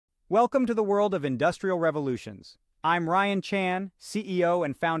Welcome to the world of industrial revolutions. I'm Ryan Chan, CEO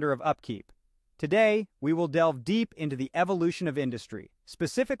and founder of UpKeep. Today, we will delve deep into the evolution of industry,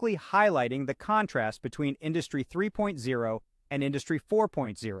 specifically highlighting the contrast between Industry 3.0 and Industry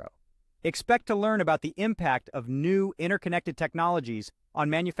 4.0. Expect to learn about the impact of new interconnected technologies on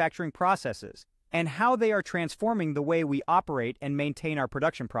manufacturing processes and how they are transforming the way we operate and maintain our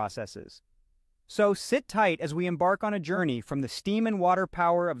production processes. So sit tight as we embark on a journey from the steam and water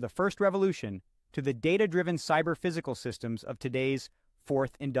power of the first revolution to the data-driven cyber-physical systems of today's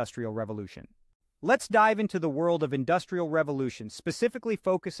fourth industrial revolution. Let's dive into the world of industrial revolution, specifically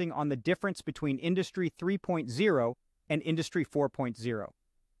focusing on the difference between Industry 3.0 and Industry 4.0.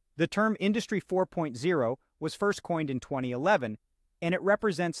 The term Industry 4.0 was first coined in 2011, and it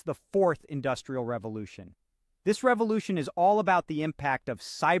represents the fourth industrial revolution. This revolution is all about the impact of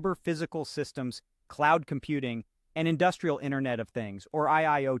cyber-physical systems, cloud computing, and industrial Internet of Things, or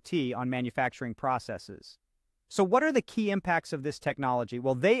IIoT, on manufacturing processes. So what are the key impacts of this technology?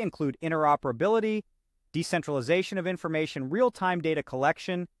 Well, they include interoperability, decentralization of information, real-time data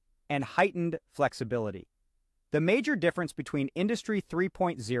collection, and heightened flexibility. The major difference between Industry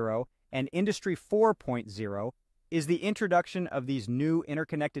 3.0 and Industry 4.0 is the introduction of these new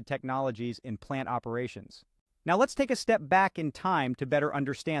interconnected technologies in plant operations. Now let's take a step back in time to better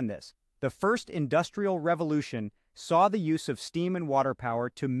understand this. The first industrial revolution saw the use of steam and water power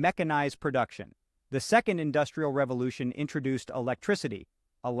to mechanize production. The second industrial revolution introduced electricity,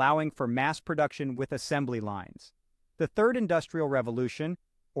 allowing for mass production with assembly lines. The third industrial revolution,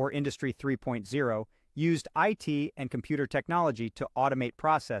 or Industry 3.0, used IT and computer technology to automate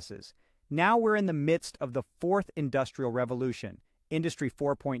processes. Now we're in the midst of the fourth industrial revolution, Industry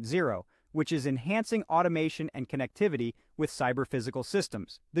 4.0, which is enhancing automation and connectivity with cyber-physical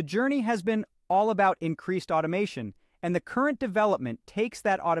systems. The journey has been all about increased automation, and the current development takes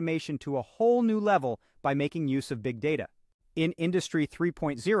that automation to a whole new level by making use of big data. In Industry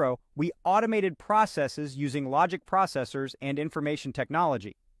 3.0, we automated processes using logic processors and information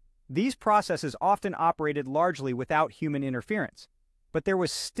technology. These processes often operated largely without human interference, but there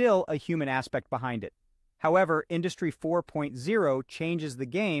was still a human aspect behind it. However, Industry 4.0 changes the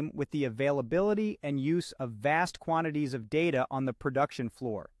game with the availability and use of vast quantities of data on the production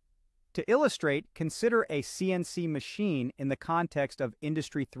floor. To illustrate, consider a CNC machine in the context of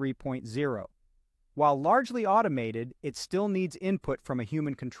Industry 3.0. While largely automated, it still needs input from a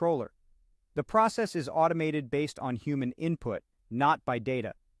human controller. The process is automated based on human input, not by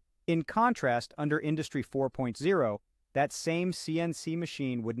data. In contrast, under Industry 4.0, that same CNC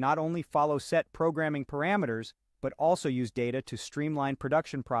machine would not only follow set programming parameters, but also use data to streamline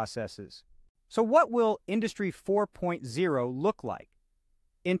production processes. So what will Industry 4.0 look like?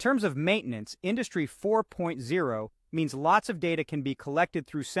 In terms of maintenance, Industry 4.0 means lots of data can be collected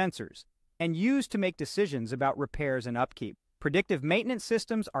through sensors and used to make decisions about repairs and upkeep. Predictive maintenance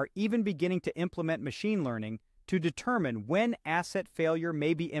systems are even beginning to implement machine learning to determine when asset failure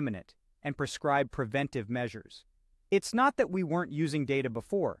may be imminent and prescribe preventive measures. It's not that we weren't using data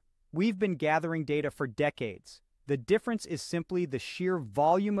before. We've been gathering data for decades. The difference is simply the sheer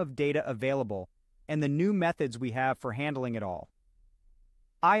volume of data available and the new methods we have for handling it all.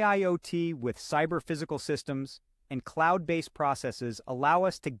 IIoT with cyber-physical systems and cloud-based processes allow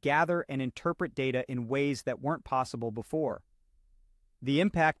us to gather and interpret data in ways that weren't possible before. The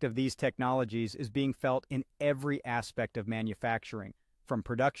impact of these technologies is being felt in every aspect of manufacturing, from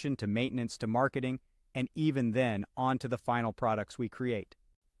production to maintenance to marketing, and even then, on to the final products we create.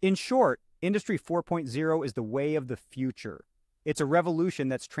 In short, Industry 4.0 is the way of the future. It's a revolution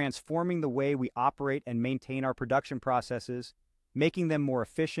that's transforming the way we operate and maintain our production processes, making them more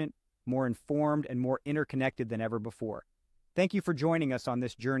efficient, more informed, and more interconnected than ever before. Thank you for joining us on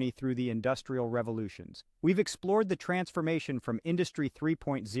this journey through the industrial revolutions. We've explored the transformation from Industry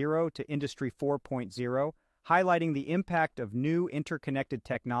 3.0 to Industry 4.0, highlighting the impact of new interconnected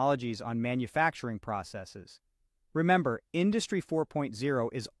technologies on manufacturing processes. Remember, Industry 4.0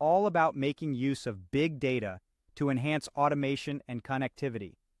 is all about making use of big data to enhance automation and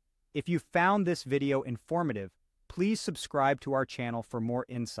connectivity. If you found this video informative, please subscribe to our channel for more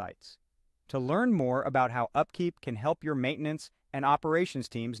insights. To learn more about how UpKeep can help your maintenance and operations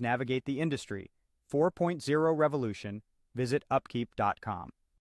teams navigate the Industry 4.0 revolution, visit upkeep.com.